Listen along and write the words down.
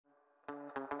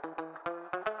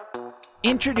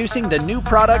Introducing the new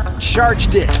product, SHARGE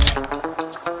Disk.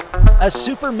 A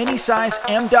super mini-size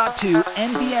M.2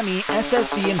 NVMe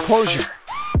SSD enclosure.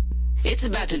 It's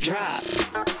about to drop.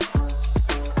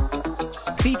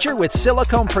 Feature with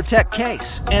silicone protect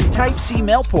case and Type-C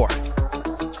mail port.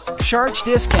 SHARGE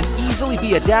Disk can easily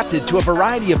be adapted to a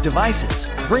variety of devices.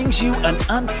 Brings you an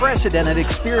unprecedented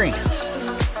experience.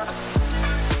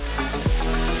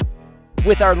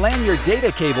 With our lanyard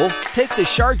data cable, take the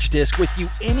SHARGE Disk with you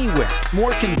anywhere,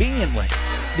 more conveniently.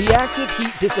 The active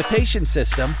heat dissipation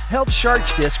system helps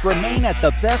SHARGE Disk remain at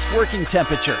the best working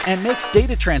temperature and makes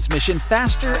data transmission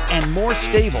faster and more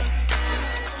stable.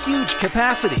 Huge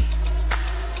capacity.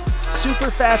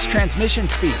 Super fast transmission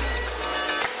speed.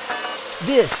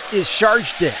 This is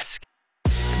SHARGE Disk.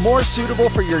 More suitable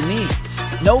for your needs.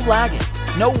 No lagging,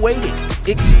 no waiting.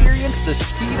 Experience the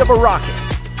speed of a rocket.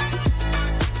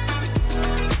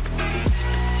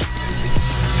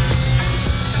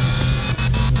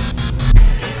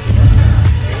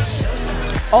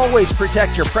 Always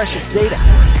protect your precious data.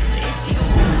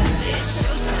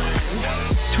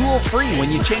 Tool-free when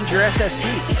you change your SSD.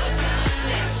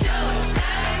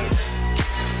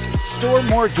 Store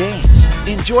more games.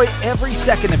 Enjoy every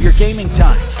second of your gaming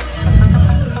time.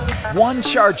 One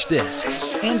SHARGE Disk.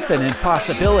 Infinite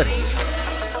possibilities.